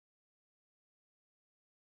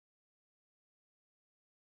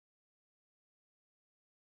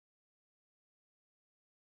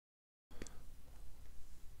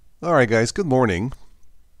All right, guys, good morning.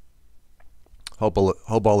 Hope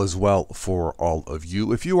all is well for all of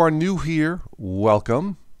you. If you are new here,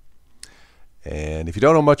 welcome. And if you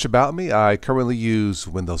don't know much about me, I currently use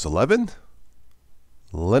Windows 11,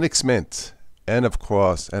 Linux Mint, and of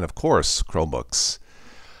course, Chromebooks.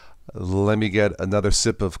 Let me get another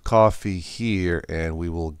sip of coffee here and we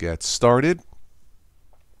will get started.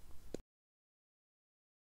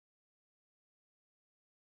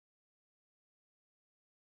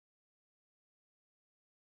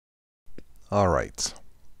 All right.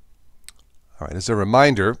 As a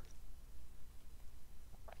reminder,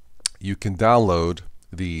 you can download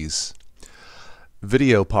these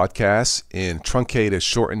video podcasts in truncated,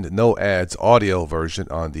 shortened, no ads audio version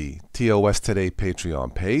on the TOS Today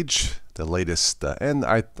Patreon page. The latest, and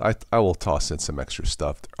I will toss in some extra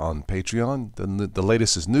stuff on Patreon. The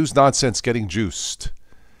latest is News Nonsense Getting Juiced.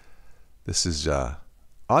 This is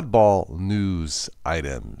oddball news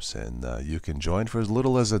items, and you can join for as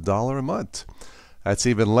little as $1 a month. That's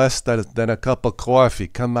even less than a cup of coffee.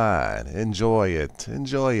 Come on, enjoy it.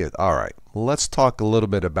 All right, let's talk a little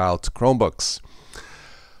bit about Chromebooks.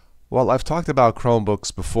 Well, I've talked about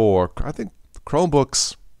Chromebooks before. I think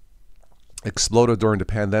Chromebooks exploded during the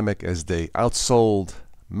pandemic as they outsold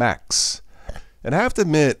Macs. And I have to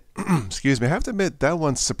admit, that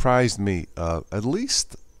one surprised me at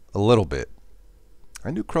least a little bit. I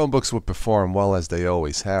knew Chromebooks would perform well, as they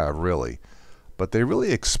always have, really. But they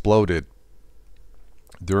really exploded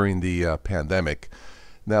during the pandemic.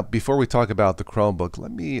 Now, before we talk about the Chromebook,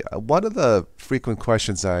 one of the frequent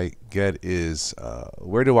questions I get is,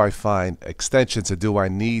 where do I find extensions, and do I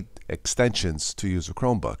need extensions to use a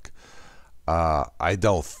Chromebook? I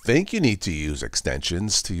don't think you need to use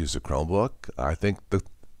extensions to use a Chromebook. I think the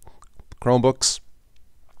Chromebooks,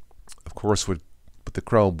 of course, with the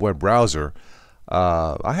Chrome web browser,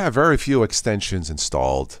 I have very few extensions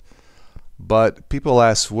installed. But people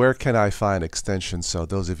ask, where can I find extensions? So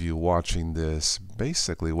those of you watching this,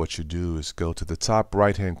 basically what you do is go to the top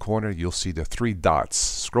right-hand corner. You'll see the 3 dots.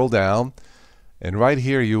 Scroll down, and right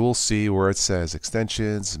here you will see where it says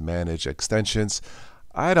Extensions, Manage Extensions.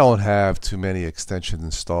 I don't have too many extensions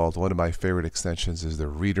installed. One of my favorite extensions is the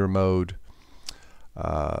Reader Mode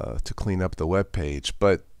to clean up the web page.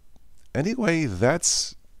 But anyway,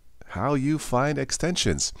 that's how you find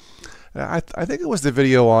extensions. I think it was the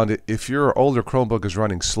video on it. If your older Chromebook is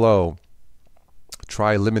running slow,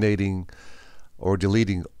 try eliminating or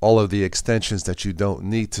deleting all of the extensions that you don't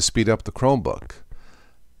need to speed up the Chromebook.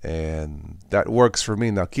 And that works for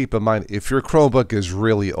me. Now keep in mind, if your Chromebook is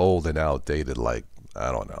really old and outdated, like, I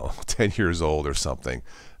don't know, 10 years old or something,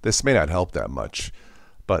 this may not help that much.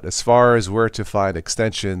 But as far as where to find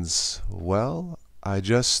extensions, well, I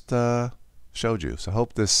just showed you. So I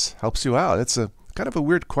hope this helps you out. It's a kind of a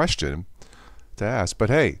weird question to ask, but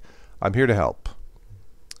hey, I'm here to help.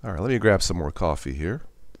 All right, let me grab some more coffee here.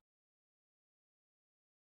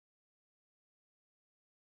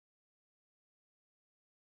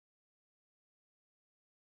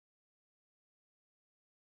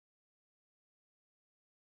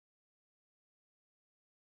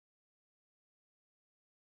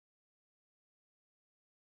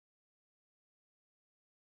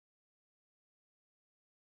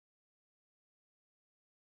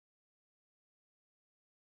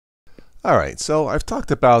 All right, so I've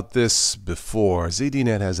talked about this before.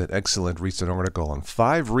 ZDNet has an excellent recent article on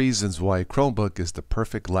 5 reasons why Chromebook is the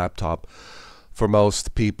perfect laptop for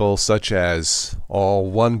most people, such as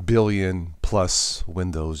all 1 billion plus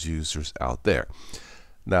Windows users out there.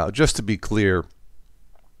 Now, just to be clear,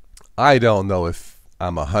 I don't know if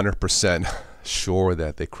I'm 100% sure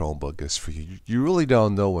that the Chromebook is for you. You really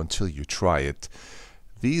don't know until you try it.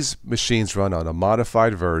 These machines run on a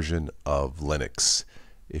modified version of Linux.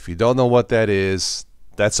 If you don't know what that is,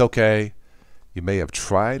 that's okay. You may have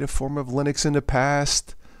tried a form of Linux in the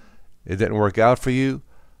past. It didn't work out for you.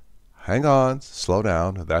 Hang on, slow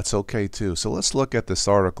down. That's okay too. So let's look at this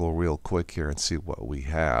article real quick here and see what we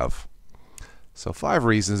have. So 5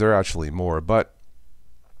 reasons, there are actually more, but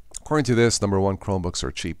according to this, number 1, Chromebooks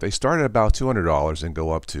are cheap. They start at about $200 and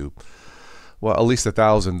go up to, well, at least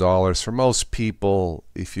 $1,000. For most people,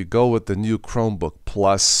 if you go with the new Chromebook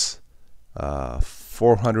Plus,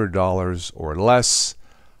 $400 or less,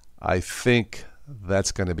 I think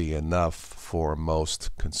that's going to be enough for most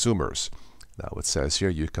consumers. Now it says here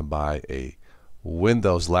you can buy a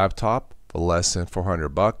Windows laptop for less than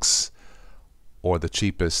 $400, or the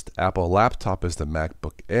cheapest Apple laptop is the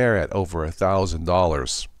MacBook Air at over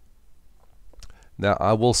 $1,000. Now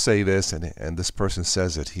I will say this, and this person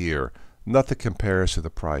says it here, nothing compares to the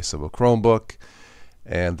price of a Chromebook.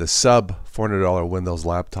 And the sub $400 Windows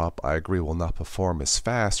laptop, I agree, will not perform as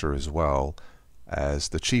fast or as well as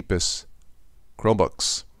the cheapest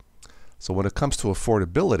Chromebooks. So when it comes to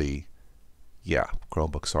affordability, yeah,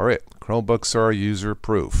 Chromebooks are it. Chromebooks are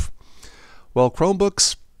user-proof. Well,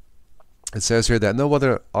 Chromebooks, it says here that no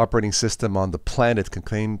other operating system on the planet can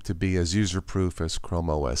claim to be as user-proof as Chrome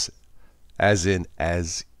OS, as in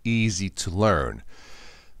as easy to learn.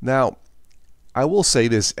 Now, I will say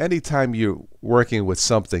this, anytime you're working with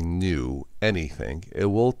something new, anything, it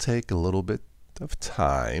will take a little bit of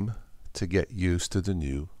time to get used to the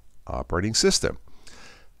new operating system.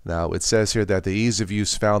 Now, it says here that the ease of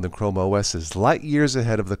use found in Chrome OS is light years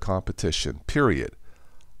ahead of the competition, period.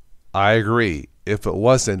 I agree. If it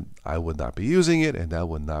wasn't, I would not be using it, and I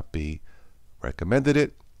would not be recommended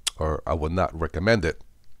it, or I would not recommend it.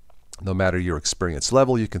 No matter your experience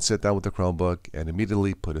level, you can sit down with the Chromebook and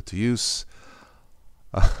immediately put it to use.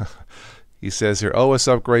 He says here, OS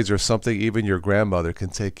upgrades are something even your grandmother can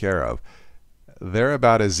take care of. They're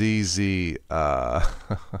about as easy as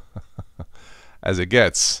it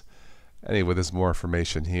gets. Anyway, there's more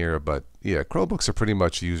information here, but yeah, Chromebooks are pretty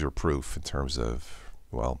much user-proof in terms of,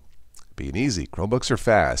 well, being easy. Chromebooks are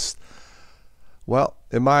fast. Well,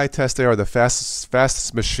 in my test, they are the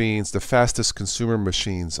fastest machines, the fastest consumer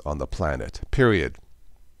machines on the planet, period.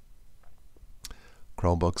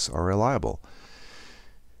 Chromebooks are reliable.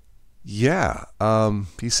 Yeah,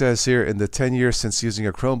 he says here, in the 10 years since using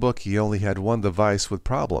a Chromebook, he only had one device with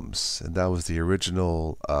problems, and that was the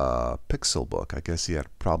original Pixelbook. I guess he had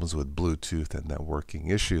problems with Bluetooth and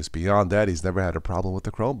networking issues. Beyond that, he's never had a problem with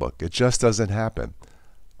the Chromebook. It just doesn't happen.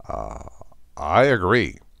 I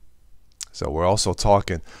agree. So we're also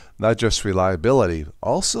talking not just reliability,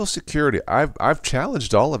 also security. I've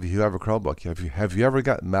challenged all of you who have a Chromebook. Have you ever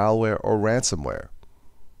got malware or ransomware?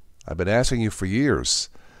 I've been asking you for years.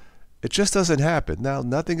 It just doesn't happen. Now,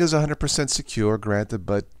 nothing is 100% secure, granted,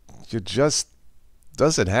 but it just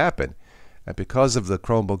doesn't happen. And because of the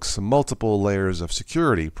Chromebook's multiple layers of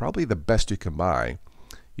security, probably the best you can buy,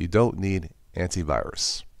 you don't need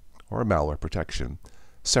antivirus or malware protection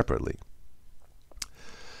separately.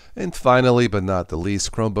 And finally, but not the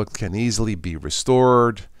least, Chromebook can easily be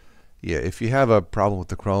restored. Yeah, if you have a problem with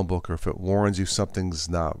the Chromebook, or if it warns you something's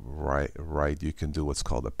not right, you can do what's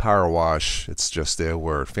called a power wash. It's just their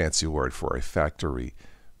word, fancy word for a factory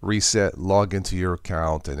reset. Log into your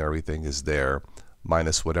account and everything is there,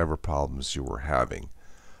 minus whatever problems you were having.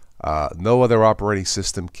 No other operating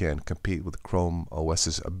system can compete with Chrome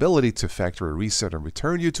OS's ability to factory reset and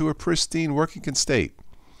return you to a pristine working state.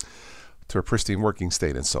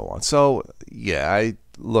 And so on. So yeah,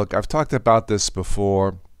 look, I've talked about this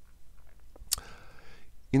before.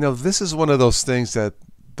 You know, this is one of those things that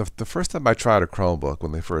the first time I tried a Chromebook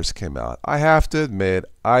when they first came out, I have to admit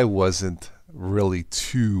I wasn't really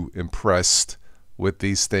too impressed with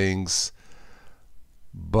these things.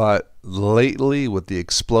 But lately, with the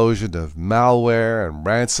explosion of malware and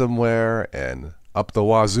ransomware and up the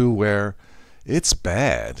wazoo-ware, it's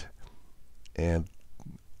bad. And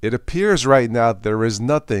it appears right now there is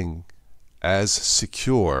nothing as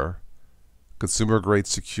secure, consumer-grade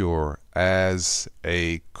secure, as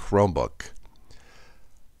a Chromebook.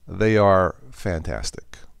 They are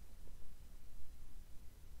fantastic.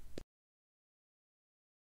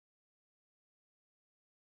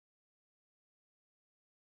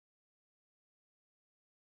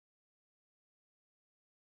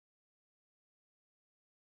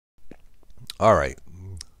 All right,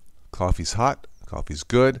 coffee's hot, coffee's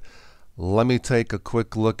good. Let me take a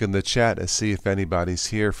quick look in the chat and see if anybody's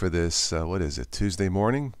here for this, what is it, Tuesday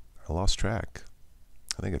morning? I lost track.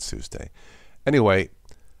 I think it's Tuesday. Anyway,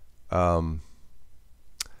 I'm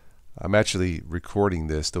actually recording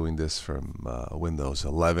this, doing this from Windows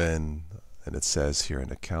 11, and it says here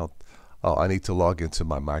an account. Oh, I need to log into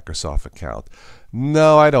my Microsoft account.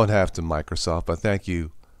 No, I don't have to Microsoft, but thank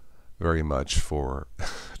you very much for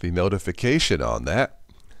the notification on that.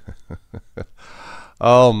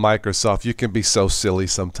 Oh, Microsoft, you can be so silly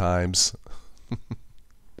sometimes.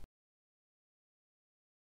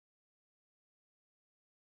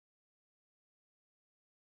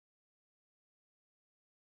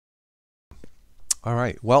 All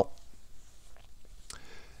right, well,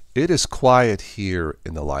 it is quiet here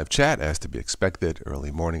in the live chat, as to be expected.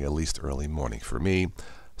 Early morning, at least early morning for me.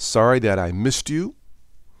 Sorry that I missed you.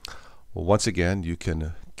 Well, once again, you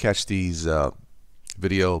can catch these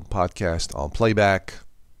video podcasts on playback.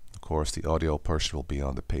 Of course, the audio portion will be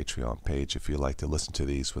on the Patreon page if you like to listen to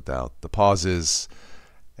these without the pauses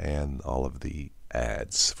and all of the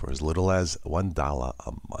ads for as little as $1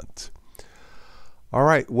 a month. All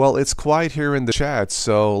right, well, it's quiet here in the chat,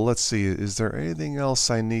 so let's see. Is there anything else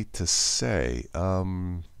I need to say?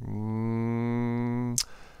 I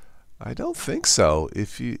don't think so.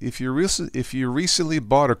 If you recently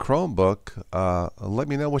bought a Chromebook, let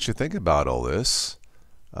me know what you think about all this.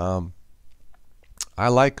 I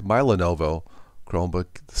like my Lenovo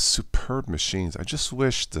Chromebook, superb machines. I just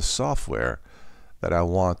wish the software that I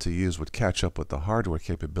want to use would catch up with the hardware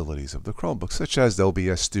capabilities of the Chromebook, such as the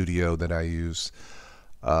OBS Studio that I use.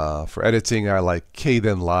 For editing, I like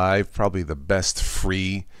Kdenlive, probably the best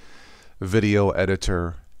free video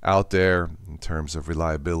editor out there in terms of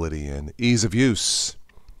reliability and ease of use.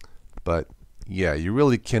 But yeah, you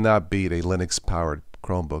really cannot beat a Linux-powered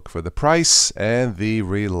Chromebook for the price and the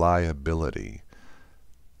reliability.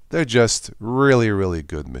 They're just really, really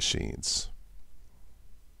good machines.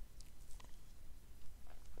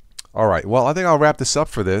 All right, well, I think I'll wrap this up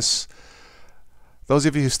for this. Those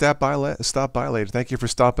of you who stopped by later, thank you for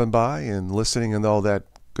stopping by and listening and all that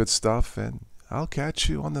good stuff. And I'll catch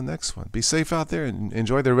you on the next one. Be safe out there and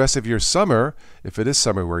enjoy the rest of your summer, if it is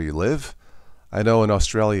summer where you live. I know in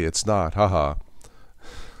Australia it's not. Haha.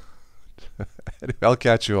 I'll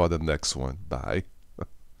catch you on the next one. Bye.